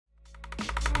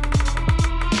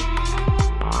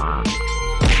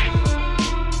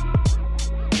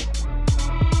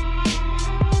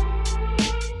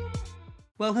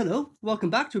Well, hello, welcome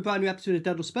back to a brand new episode of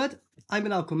DUD SPUD. I'm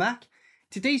Maniacal Mac.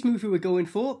 Today's movie we're going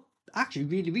for, actually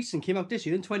really recent, came out this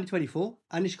year in 2024,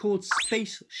 and it's called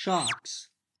Space Sharks.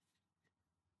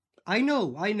 I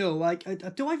know,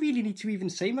 do I really need to even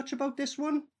say much about this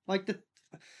one?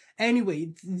 Anyway,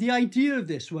 the idea of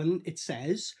this one, it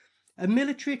says, a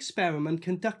military experiment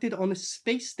conducted on a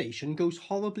space station goes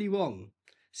horribly wrong,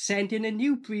 sending a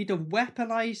new breed of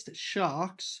weaponized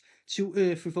sharks to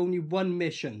Earth with only one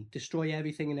mission: destroy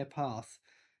everything in their path.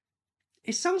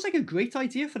 It sounds like a great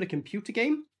idea for a computer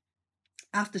game.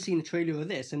 After seeing a trailer of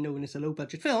this and knowing it's a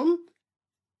low-budget film,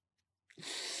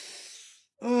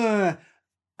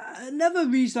 another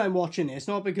reason I'm watching this,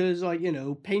 not because,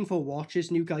 painful watches,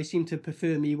 new guys seem to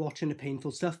prefer me watching the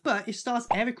painful stuff, but it stars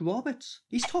Eric Roberts.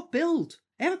 He's top billed.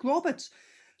 Eric Roberts.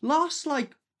 Last,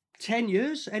 10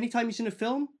 years, anytime he's in a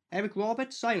film, Eric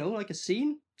Roberts, a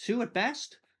scene, 2 at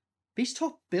best. But he's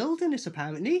top billed in this,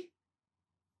 apparently.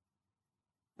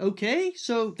 Okay,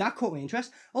 so that caught my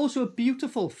interest. Also, a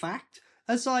beautiful fact,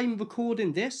 as I'm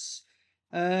recording this,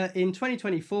 in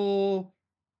 2024,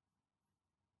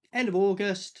 end of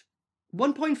August,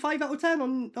 1.5 out of 10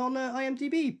 on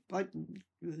IMDb.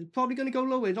 Probably going to go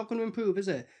lower, it's not going to improve, is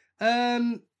it?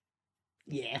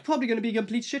 Yeah, probably going to be a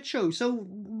complete shit show. So,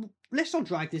 let's not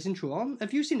drag this intro on.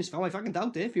 Have you seen this film? I fucking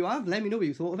doubt it. If you have, let me know what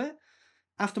you thought of it.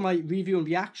 After my review and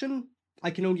reaction,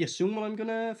 I can only assume what I'm going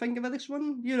to think about this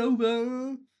one.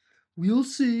 We'll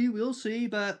see,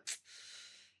 but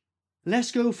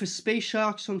let's go for Space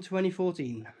Sharks from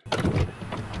 2014.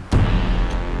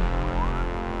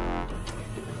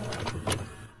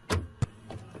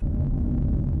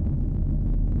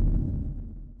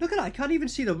 Look at that, I can't even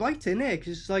see the writing there,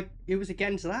 because it was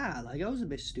against that. I was a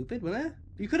bit stupid, wasn't it?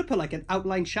 You could have put an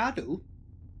outline shadow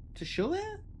to show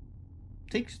it.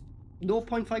 Takes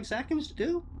 0.5 seconds to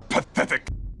do. Pathetic!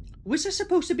 Was there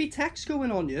supposed to be text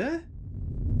going on here?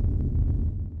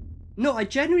 No, I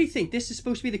genuinely think this is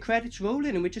supposed to be the credits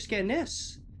rolling and we're just getting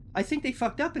this. I think they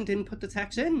fucked up and didn't put the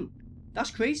text in. That's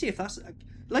crazy if that's...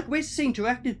 where's the saying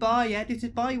directed by,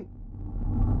 edited by...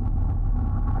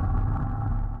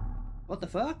 What the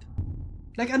fuck?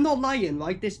 I'm not lying,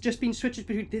 right? There's just been switches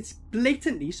between... It's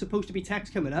blatantly supposed to be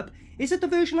text coming up. Is it the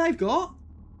version I've got?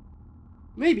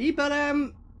 Maybe, but,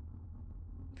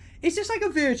 is this a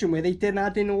version where they didn't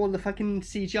add in all the fucking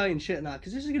CGI and shit and that?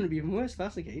 Because this is going to be even worse if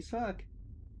that's the case, fuck.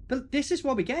 But this is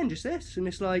what we're getting, just this. And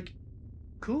it's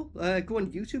cool, go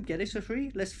on YouTube, get this for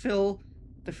free. Let's fill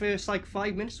the first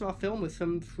 5 minutes of our film with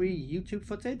some free YouTube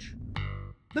footage.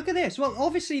 Look at this. Well,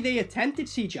 obviously they attempted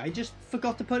CGI, just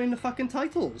forgot to put in the fucking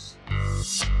titles.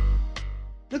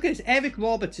 Look at this, Eric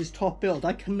Roberts is top billed.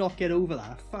 I cannot get over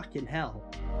that, fucking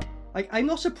hell. I'm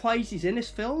not surprised he's in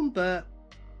this film, but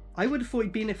I would have thought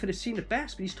he'd been in it for the scene at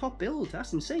best, but he's top billed.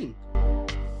 That's insane.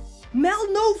 Mel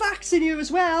Novak's in here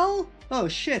as well. Oh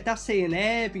shit, that's saying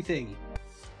everything.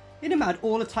 Isn't it mad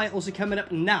all the titles are coming up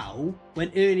now, when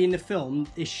early in the film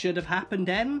it should have happened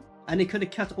then, and they could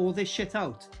have cut all this shit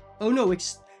out. Oh no,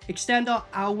 extend our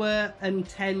hour and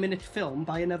 10-minute film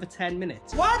by another 10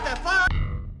 minutes. What the fuck?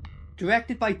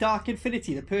 Directed by Dark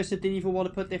Infinity, the person didn't even want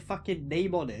to put their fucking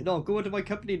name on it. No, go into my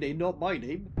company name, not my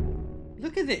name.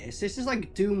 Look at this, this is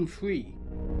Doom 3.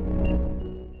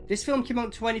 This film came out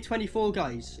in 2024,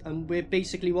 guys, and we're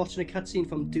basically watching a cutscene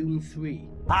from Doom 3.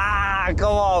 Ah,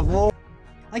 go on, bro.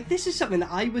 This is something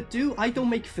that I would do. I don't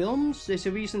make films, there's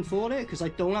a reason for it, because I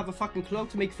don't have a fucking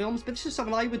clout to make films, but this is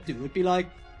something I would do. It'd be oh,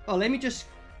 let me just,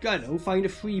 I don't know, find a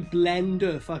free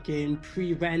Blender fucking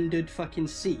pre-rendered fucking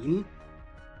scene,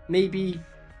 maybe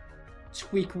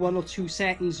tweak 1 or 2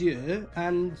 settings here,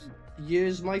 and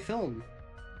here's my film.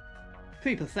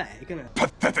 Pretty pathetic, isn't it?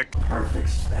 Pathetic! Perfect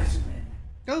specimen.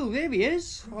 Oh, there he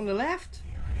is, on the left.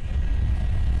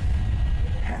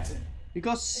 We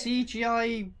got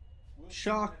CGI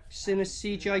sharks in a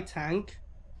CGI tank,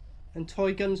 and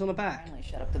toy guns on the back. Finally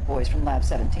shut up the boys from Lab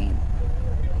 17.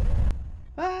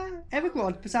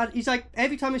 Everyone, he's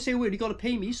every time I say a word, you gotta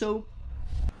pay me, so...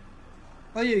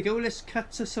 Oh, here you go, let's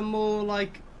cut to some more,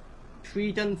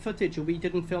 pre-done footage, or we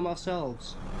didn't film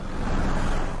ourselves.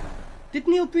 Did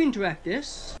Neil Breen direct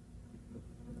this?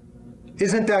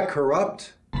 Isn't that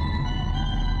corrupt?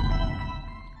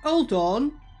 Hold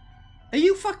on. Are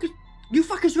you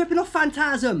fuckers ripping off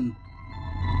Phantasm?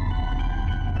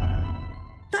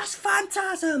 That's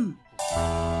Phantasm!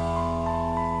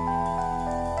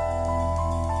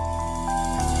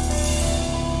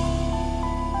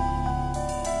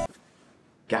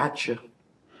 Gotcha.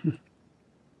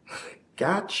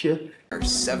 Gotcha.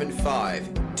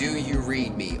 7-5. Do you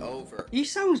read me? Over. He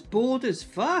sounds bored as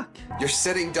fuck. You're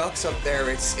sitting ducks up there.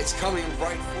 It's coming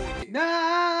right for you.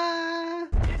 Nah.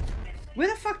 Where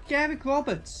the fuck is Eric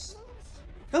Roberts?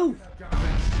 Oh!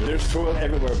 There's soil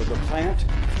everywhere, but the plant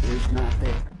is not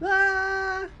there.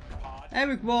 Ah!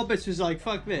 Eric Roberts was like,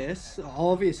 fuck this,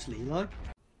 obviously, like.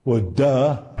 Well,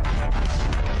 duh.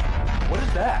 What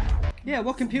is that? Yeah,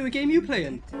 what computer game you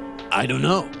playing? I don't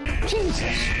know.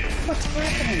 Jesus, what's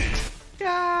happening?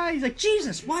 Yeah, he's like,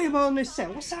 Jesus, why am I on this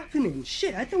set? What's happening?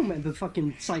 Shit, I don't remember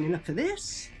fucking signing up for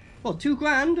this. Well,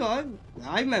 $2,000,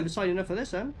 I remember signing up for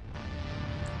this, then.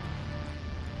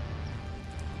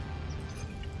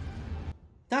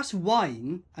 That's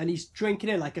wine, and he's drinking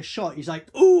it like a shot. He's like,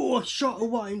 oh, a shot of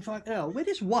wine, fuck hell. With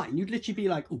this wine, you'd literally be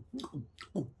like,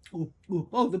 oh,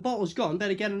 the bottle's gone,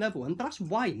 better get another one. But that's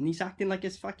wine, and he's acting like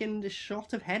it's fucking a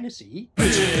shot of Hennessy.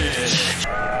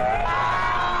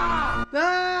 Ah!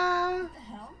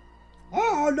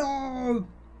 Oh no!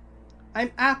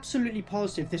 I'm absolutely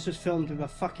positive this was filmed with a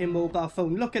fucking mobile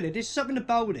phone. Look at it, there's something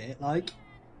about it, like,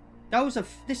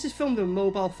 this is filmed with a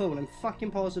mobile phone, I'm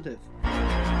fucking positive.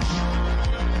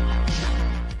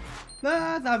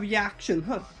 Ah, that reaction,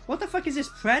 huh? What the fuck is this,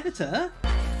 Predator?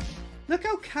 Look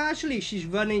how casually she's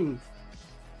running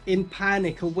in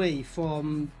panic away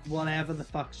from whatever the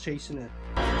fuck's chasing her.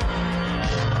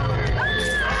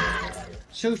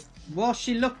 So, well,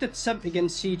 she looked at something and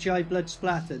CGI blood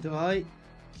splattered, alright?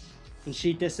 And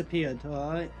she disappeared,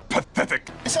 alright?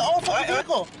 Pathetic! It's an awful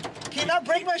vehicle! Can you not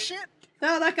break my shit?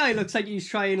 Now that guy looks like he's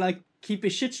trying, like, keep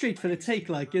his shit straight for the take,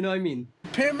 like, you know what I mean?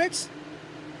 Pyramids?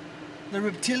 The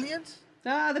reptilians?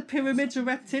 Ah, the pyramids are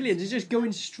reptilians. He's just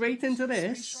going straight into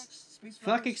this.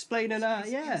 Fuck explaining that,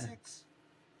 yeah.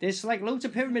 There's like loads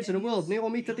of pyramids in the world and they all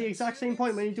meet at the exact same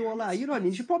point when you do all that. You know what I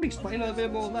mean? You should probably explain a little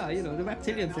bit more of that, you know, the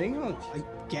reptilian thing. Oh, I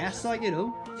guess, like, you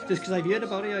know, just because I've heard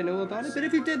about it, I know about it. But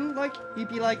if you didn't, like, you'd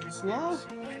be like, what?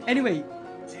 Anyway,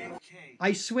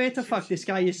 I swear to fuck, this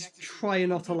guy is trying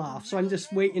not to laugh. So I'm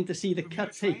just waiting to see the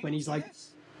cut take when he's like...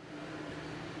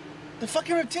 The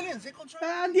fucking reptilians, they control...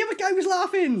 And the other guy was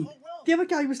laughing! The other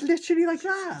guy was literally like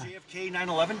that. JFK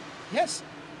 9/11? Yes.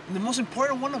 And the most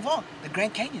important one of all, the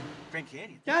Grand Canyon. Grand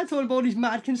Canyon. Yeah, I'm talking about these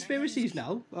mad conspiracies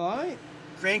now, alright?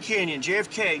 Grand Canyon,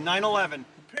 JFK, 9/11.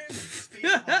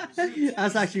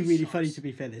 That's actually really funny, to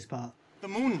be fair, this part. The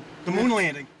moon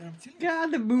landing. Yeah,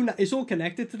 the moon is all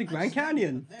connected to the Grand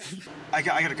Canyon. I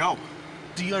gotta go.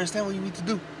 Do you understand what you need to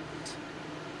do?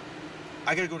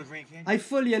 I gotta go to Grand Canyon. I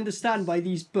fully understand why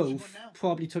these both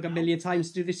probably took a million times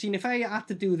to do this scene. If I had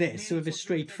to do this with a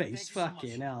straight face,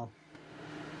 fucking hell.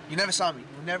 You never saw me.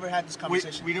 We never had this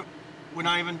conversation. We're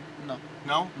not even... No.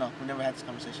 No? No, we never had this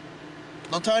conversation.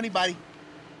 Don't tell anybody.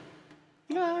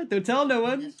 No, don't tell no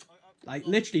one. Like,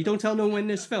 literally, don't tell no one in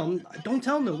this film. Don't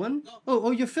tell no one.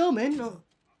 Oh, you're filming? Oh.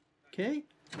 Okay.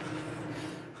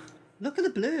 Look at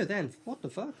the blur then. What the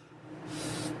fuck?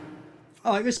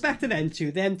 Oh, I respect them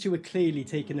two. Them two are clearly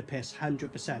taking the piss,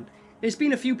 100%. There's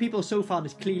been a few people so far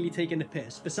that's clearly taking the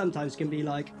piss, but sometimes can be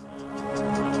like...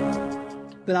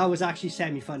 But that was actually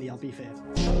semi-funny, I'll be fair.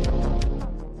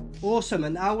 Awesome,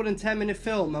 an hour and 10-minute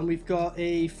film, and we've got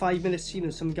a 5-minute scene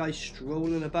of some guy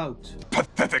strolling about.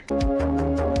 Pathetic!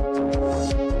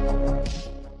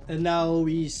 And now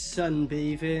he's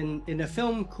sunbathing in a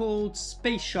film called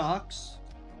Space Sharks.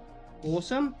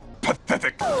 Awesome.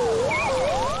 Pathetic!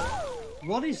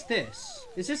 What is this?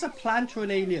 Is this a plant or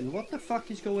an alien? What the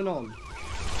fuck is going on?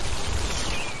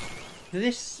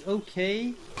 This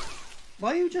okay?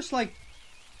 Why are you just like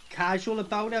casual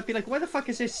about it? I'd be like, why the fuck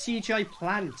is this CGI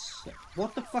plants?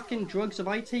 What the fucking drugs have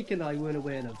I taken that I weren't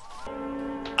aware of?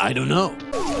 I don't know.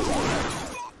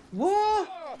 What?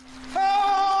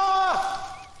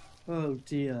 Oh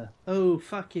dear. Oh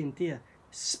fucking dear.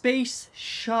 Space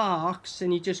sharks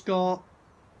and he just got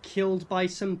killed by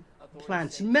some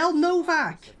plants. Mel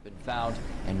Novak! Been found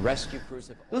and rescue crews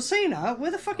have... Well, saying that,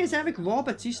 where the fuck is Eric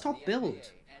Roberts? He's top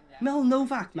billed. Mel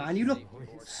Novak, man, you look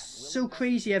so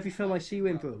crazy every film I see you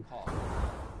in, bro.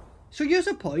 So here's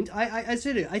a point. I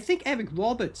said it. I think Eric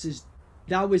Roberts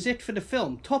that was it for the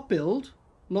film. Top billed.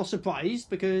 Not surprised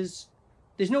because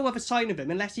there's no other sign of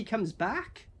him unless he comes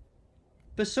back.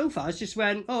 But so far it's just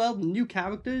when, oh well, new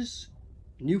characters,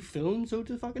 new film, so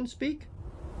to fucking speak.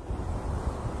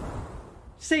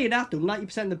 Saying that though,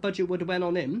 90% of the budget would have went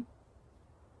on him.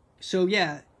 So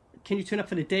yeah, can you turn up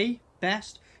for the day?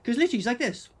 Best. Because literally he's like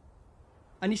this.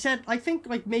 And he said, I think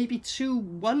like maybe 2,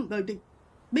 1,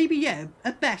 maybe yeah,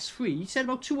 at best 3. He said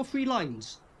about 2 or 3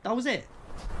 lines. That was it.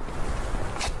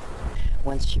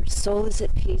 Once your soul is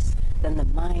at peace, then the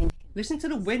mind... Listen to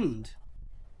the wind.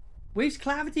 Where's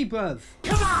clarity, bruv?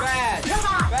 Come on! Bad! Come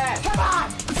on! Bad! Come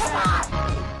on! Come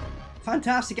on!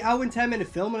 Fantastic hour and 10-minute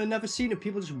film and another scene of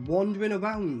people just wandering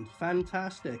around.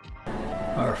 Fantastic.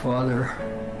 Our Father,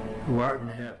 who art in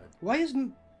heaven. Why is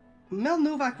Mel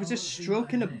Novak was just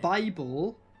stroking a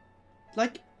Bible?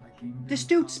 Like, this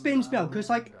dude spins me out because,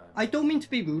 like, I don't mean to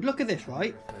be rude. Look at this,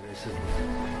 right?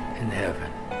 In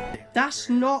heaven. That's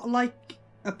not like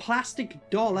a plastic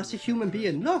doll. That's a human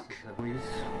being. Look.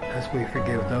 As we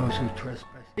forgive those who trespass.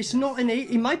 It's not an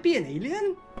alien. It might be an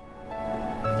alien.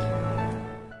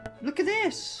 Look at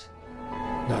this.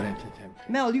 Not into temptation.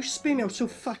 Mel, you spin me out so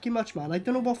fucking much, man. I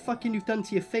don't know what fucking you've done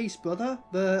to your face, brother,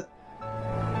 but...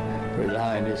 For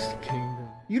thine is the kingdom.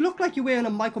 You look like you're wearing a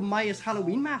Michael Myers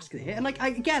Halloween mask there. And, like,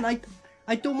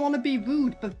 I don't want to be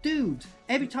rude, but, dude,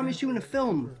 every time you're shooting a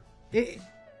film, it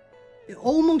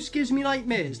almost gives me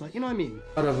nightmares. Like, you know what I mean?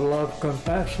 Out of love,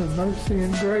 compassion, mercy,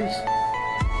 and grace.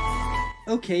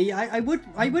 Okay, I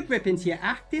would rip into your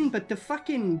acting, but the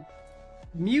fucking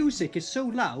music is so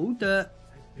loud that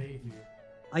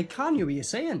I can't hear what you're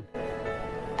saying.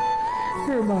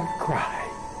 Hear my cry.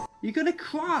 You're gonna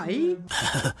cry?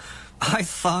 I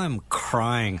thought I'm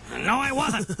crying. No, I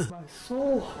wasn't. My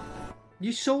soul.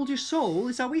 You sold your soul?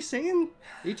 Is that what you're saying?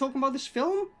 Are you talking about this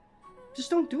film? Just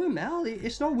don't do it, Mel.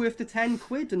 It's not worth the 10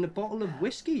 quid and the bottle of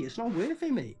whiskey. It's not worth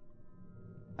it, mate.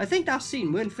 I think that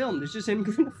scene weren't filmed. It's just him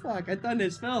going, fuck, I done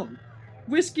this film.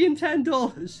 Whiskey and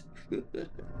 $10.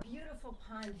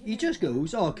 He just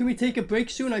goes, oh, can we take a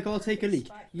break soon? I gotta take a leak.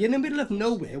 You're in the middle of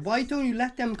nowhere. Why don't you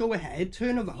let them go ahead,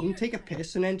 turn around, take a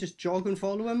piss, and then just jog and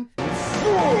follow him?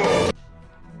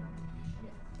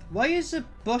 Why is the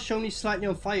bush only slightly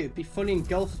on fire? It'd be fully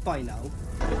engulfed by now.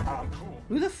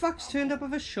 Who the fuck's turned up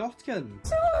with a shotgun?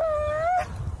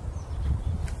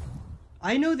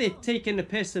 I know they're taking the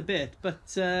piss a bit, but,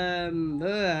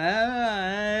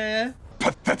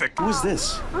 Pathetic. Who is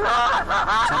this? Tell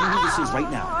me who this is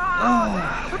right now.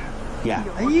 Yeah.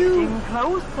 Are you?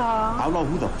 Closer. I don't know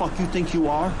who the fuck you think you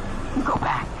are. Go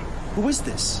back. Who is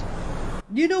this?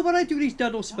 You know when I do these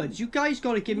Duddle Spuds, you guys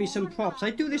gotta give me some props. I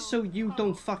do this so you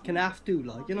don't fucking have to,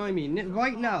 like, you know what I mean?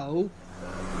 Right now...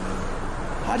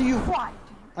 How do you... What?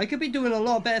 I could be doing a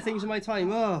lot better things in my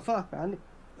time. Oh, fuck, man.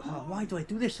 Oh, why do I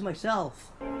do this to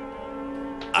myself?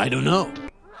 I don't know.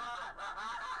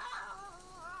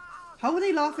 How are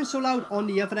they laughing so loud on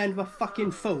the other end of a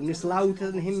fucking phone? It's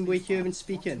louder than him right here and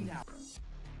speaking.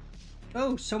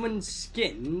 Oh, someone's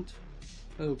skinned.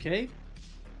 Okay.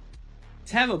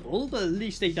 Terrible, but at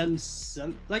least they done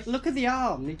some... Like, look at the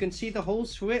arm. You can see the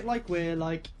holes through it, like, where,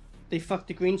 like, they fucked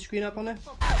the green screen up on it.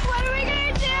 What are we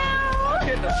gonna do?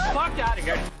 Get the fuck out of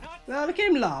here. Well, look at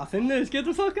him laughing. Let's get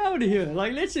the fuck out of here.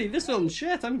 Like, literally, this film's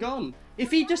shit. I'm gone. If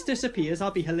he just disappears,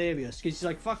 I'll be hilarious. Because he's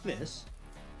like, fuck this.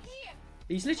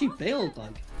 He's literally bailed,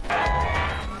 like.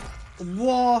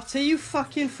 What? Are you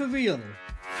fucking for real?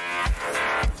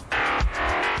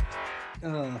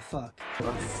 Oh, fuck. What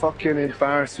a fucking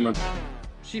embarrassment.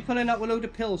 She pulling out a load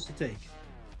of pills to take.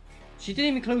 She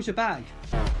didn't even close her bag.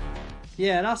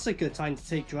 Yeah, that's a good time to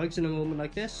take drugs in a moment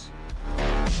like this.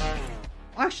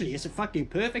 Actually, it's a fucking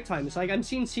perfect time. It's like, I'm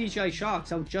seeing CGI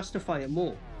sharks, I'll justify it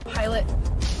more. Pilot. And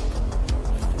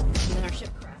then our ship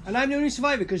crashed. And I'm the only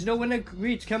survivor because no one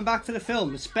agreed to come back for the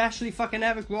film, especially fucking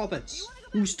Eric Roberts,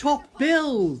 who's top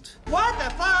billed. What the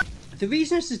fuck? The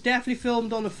reason this is definitely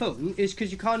filmed on a phone is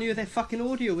because you can't hear their fucking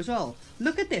audio as well.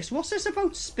 Look at this. What's this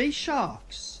about space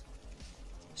sharks?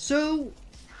 So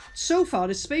far,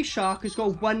 the space shark has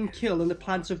got 1 kill and the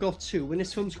plants have got 2. And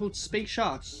this film's called Space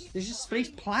Sharks. Is this space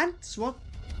plants? What?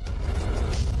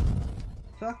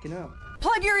 Fucking hell.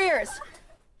 Plug your ears!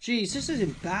 Jeez, this is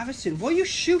embarrassing. What are you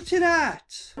shooting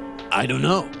at? I don't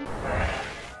know.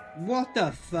 What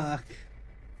the fuck?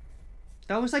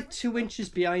 That was like 2 inches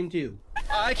behind you.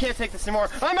 I can't take this anymore.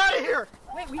 I'm out of here!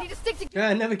 Wait, we need to stick together.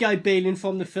 Another guy bailing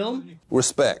from the film.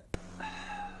 Respect.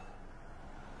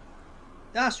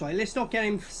 That's right, let's not get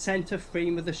him centre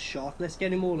frame with a shot. Let's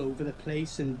get him all over the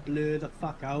place and blur the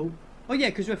fuck out. Oh yeah,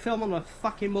 because we're filming on a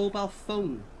fucking mobile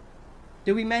phone.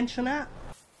 Did we mention that?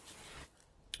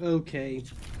 Okay.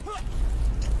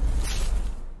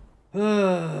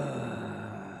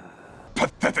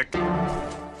 Pathetic.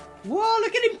 Whoa,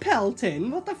 look at him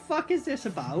pelting. What the fuck is this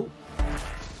about?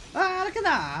 Ah, look at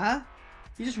that.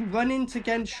 He's just running to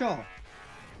get shot.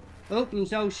 Oh,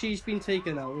 no, she's been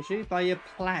taken out, is she? By a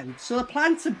plant. So the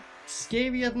plants are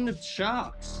scarier than the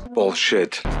sharks.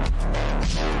 Bullshit.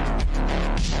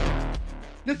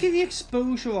 Look at the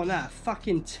exposure on that.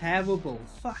 Fucking terrible.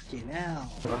 Fucking hell.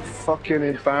 A fucking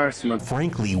embarrassment.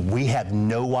 Frankly, we have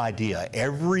no idea.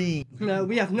 No,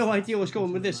 we have no idea what's going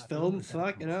on with this film.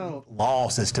 Fucking hell.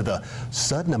 Loss as to the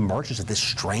sudden emergence of this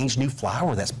strange new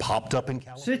flower that's popped up in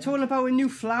California. So they're talking about a new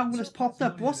flower that's popped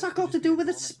up. What's that got to do with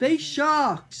the space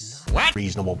sharks? What?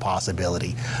 Reasonable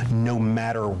possibility. No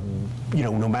matter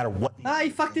what. Ah, he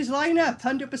fucked his line up.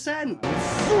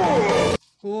 100%.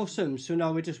 Awesome. So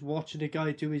now we're just watching a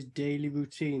guy do his daily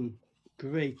routine.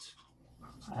 Great.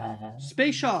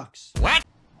 Space sharks. What?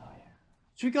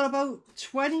 So we got about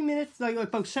 20 minutes, like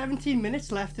about 17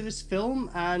 minutes left of this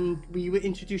film, and we were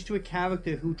introduced to a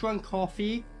character who drank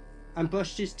coffee and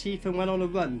brushed his teeth and went on a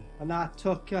run. And that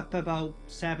took up about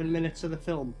 7 minutes of the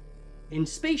film. In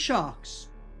Space Sharks.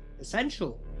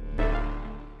 Essential.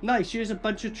 Nice, here's a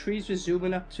bunch of trees we're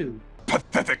zooming up to.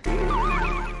 Pathetic.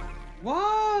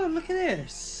 Wow, look at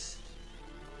this.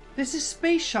 This is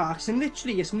Space Sharks, and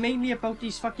literally it's mainly about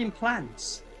these fucking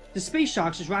plants. The space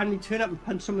sharks just randomly turn up and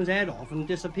punch someone's head off and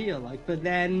disappear, like, but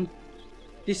then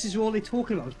this is all they're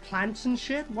talking about, plants and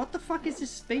shit. What the fuck is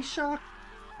this space shark?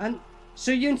 And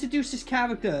so you introduce this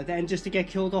character then just to get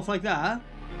killed off like that?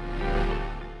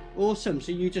 Awesome,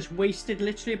 so you just wasted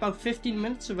literally about 15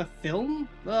 minutes of a film?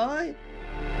 Alright.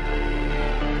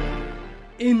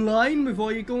 In line with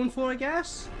what you're going for, I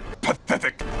guess?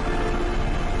 Pathetic.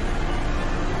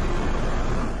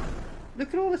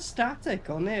 Look at all the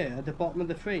static on there at the bottom of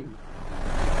the frame.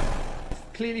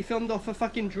 Clearly filmed off a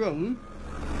fucking drone.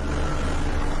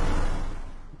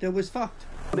 That was fucked.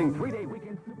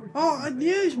 Oh,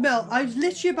 here's Mel. I was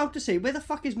literally about to say, where the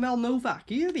fuck is Mel Novak?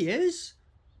 Here he is.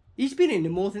 He's been in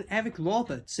more than Eric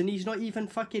Roberts, and he's not even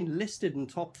fucking listed in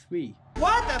top 3.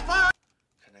 What the fuck?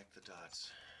 Connect the dots.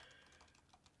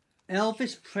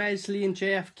 Elvis Presley and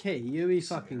JFK. Here we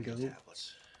fucking go.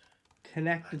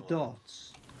 Connect the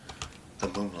dots. The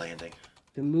moon landing.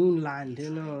 The moon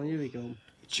landing. Oh, here we go.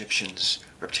 Egyptians,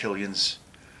 reptilians,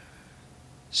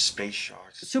 space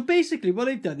sharks. So basically what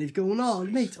they've done is going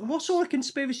on, mate, what sort of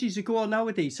conspiracies are going on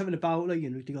nowadays? Something about, like, you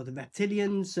know, they got the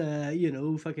reptilians, you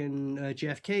know, fucking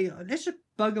JFK. Let's just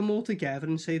bug them all together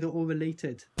and say they're all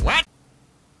related. What?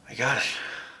 I got it.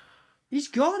 He's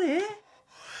got it.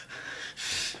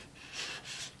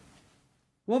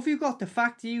 What have you got? The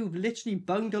fact that you've literally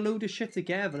bunged a load of shit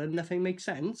together and nothing makes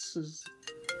sense? Is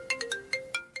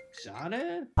that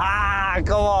it? Ah,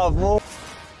 go on, bro.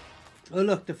 Oh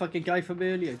look, the fucking guy from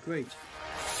earlier, great.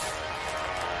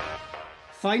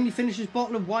 Finally finished his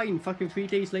bottle of wine fucking 3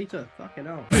 days later. Fucking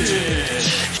hell.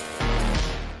 So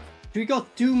we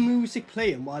got Doom music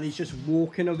playing while he's just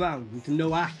walking around,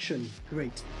 no action.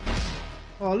 Great.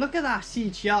 Oh, look at that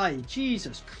CGI.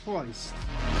 Jesus Christ.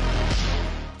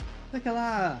 Look at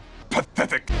that.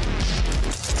 Pathetic.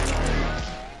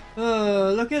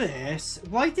 Oh, look at this.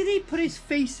 Why did he put his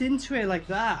face into it like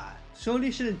that? Surely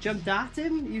he should have jumped at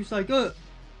him. He was like, oh.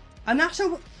 And that's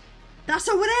how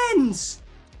it ends.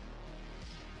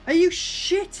 Are you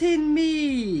shitting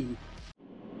me?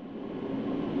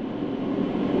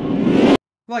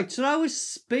 Right, so that was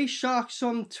Space Sharks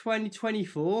from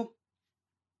 2024.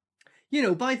 You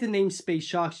know, by the name Space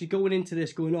Sharks, you're going into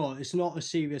this going, oh, it's not a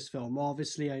serious film.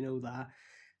 Obviously, I know that.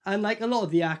 And, like, a lot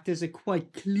of the actors are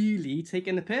quite clearly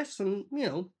taking the piss, and, you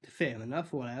know, fair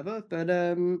enough, whatever.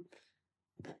 But,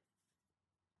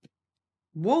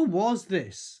 what was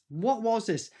this? What was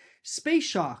this? Space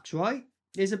Sharks, right?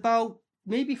 There's about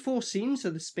maybe 4 scenes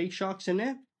of the Space Sharks in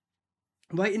there.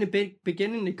 Right in the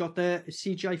beginning, they got the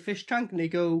CGI fish tank, and they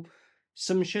go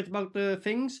some shit about the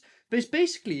things. But it's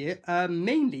basically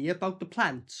mainly about the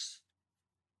plants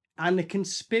and the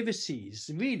conspiracies.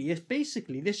 Really, it's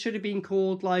basically, this should have been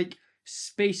called like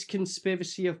Space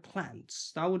Conspiracy of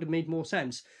Plants. That would have made more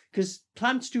sense, because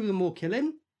plants do the more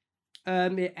killing.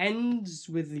 It ends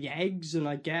with the eggs, and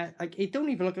I get, like, it don't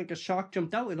even look like a shark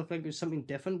jumped out. It looked like it was something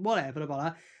different. Whatever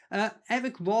about that.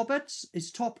 Eric Roberts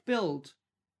is top billed.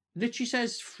 Literally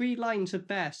says 3 lines at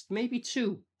best, maybe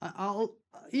 2. I'll,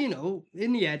 you know,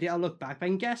 in the edit, I'll look back. But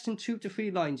I'm guessing 2 to 3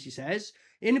 lines, he says.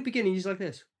 In the beginning, he's like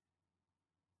this.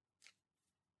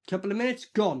 Couple of minutes,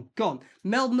 gone.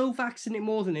 Mel Novak's in it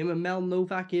more than him, and Mel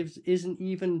Novak isn't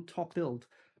even top billed.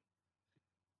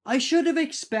 I should have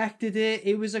expected it.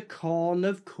 It was a con,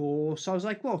 of course. I was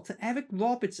like, what? To Eric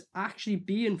Roberts actually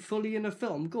being fully in a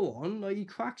film? Go on. Like, he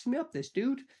cracks me up, this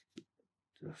dude.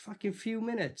 A fucking few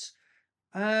minutes.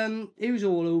 It was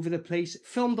all over the place.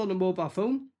 Filmed on a mobile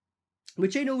phone,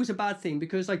 which I know was a bad thing,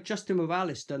 because like Justin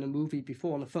Morales done a movie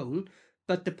before on a phone,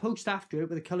 but the post after it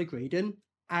with the colour grading,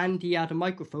 and he had a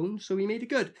microphone, so he made it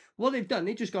good. What they've done,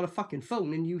 they just got a fucking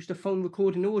phone and used a phone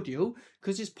recording audio,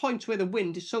 because there's points where the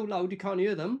wind is so loud you can't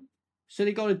hear them. So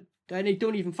they got to, and they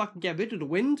don't even fucking get rid of the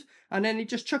wind, and then they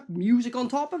just chuck music on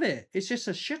top of it. It's just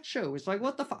a shit show. It's like,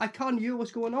 what the fuck? I can't hear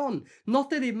what's going on. Not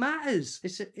that it matters.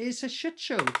 It's a shit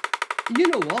show. You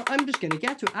know what? I'm just going to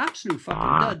get to absolute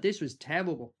fucking dud. This was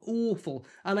terrible. Awful.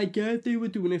 And I get they were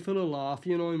doing it for a laugh,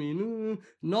 you know what I mean?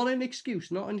 Not an excuse,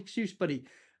 buddy.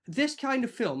 This kind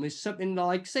of film is something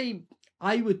like, say,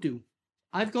 I would do.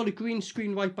 I've got a green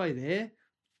screen right by there.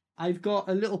 I've got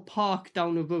a little park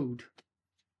down the road.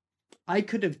 I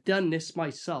could have done this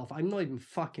myself. I'm not even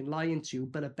fucking lying to you,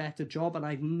 but a better job. And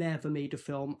I've never made a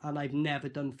film, and I've never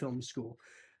done film school.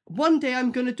 One day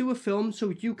I'm going to do a film so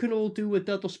you can all do a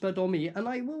dud or spud on me, and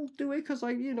I will do it because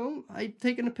I've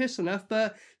taken a piss enough,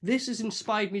 but this has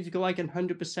inspired me to go, I can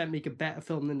 100% make a better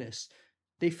film than this.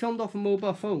 They filmed off a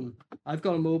mobile phone. I've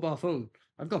got a mobile phone.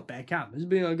 I've got better cameras,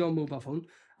 but I've got a mobile phone.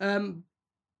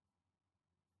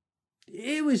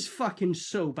 It was fucking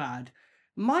so bad.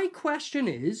 My question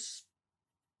is,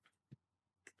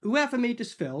 whoever made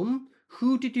this film,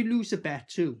 who did you lose a bet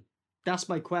to? That's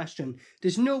my question.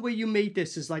 There's no way you made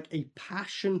this as like a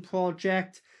passion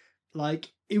project.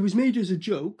 Like, it was made as a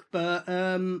joke, but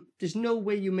there's no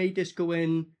way you made this go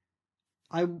in.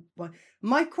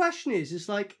 My question is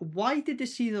like, why did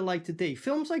this see the light of day?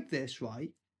 Films like this, right?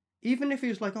 Even if it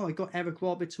was like, oh, I got Eric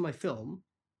Roberts in my film.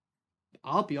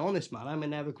 I'll be honest, man, I'm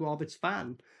an Eric Roberts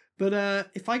fan.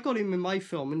 But if I got him in my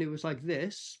film and it was like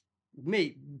this,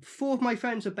 mate, 4 of my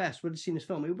friends at best would have seen this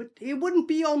film. It wouldn't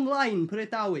be online, put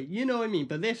it that way. You know what I mean?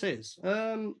 But this is.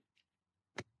 Don't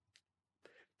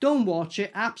watch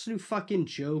it. Absolute fucking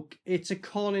joke. It's a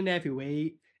con in every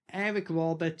way. Eric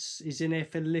Roberts is in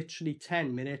it for literally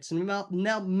 10 minutes. And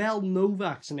Mel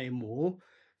Novak's in it more.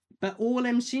 But all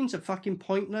them scenes are fucking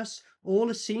pointless. All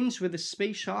the scenes with the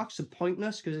space sharks are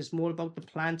pointless because it's more about the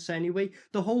plants anyway.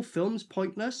 The whole film's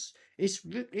pointless.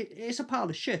 It's a pile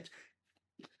of shit.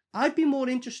 I'd be more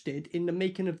interested in the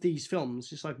making of these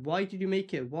films. It's like, why did you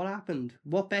make it? What happened?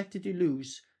 What bet did you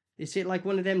lose? Is it like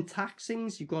one of them tax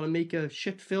things? You've got to make a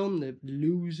shit film that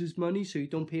loses money so you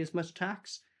don't pay as much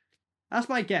tax? That's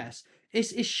my guess.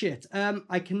 It's shit.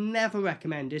 I can never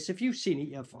recommend this. If you've seen it,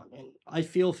 you're fucking, I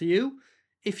feel for you.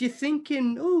 If you're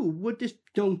thinking, oh, would this,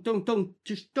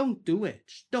 just don't do it.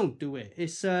 Just don't do it.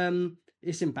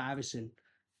 It's embarrassing.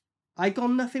 I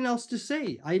got nothing else to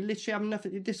say. I literally have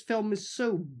nothing. This film is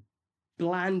so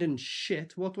bland and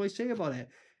shit. What do I say about it?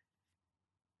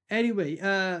 Anyway,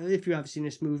 if you have seen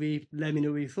this movie, let me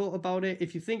know what you thought about it.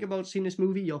 If you think about seeing this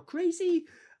movie, you're crazy.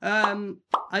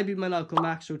 I've been Maniacal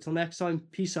Mac, so until next time,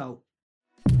 peace out.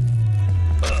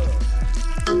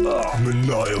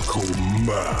 Maniacal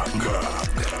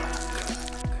Mac.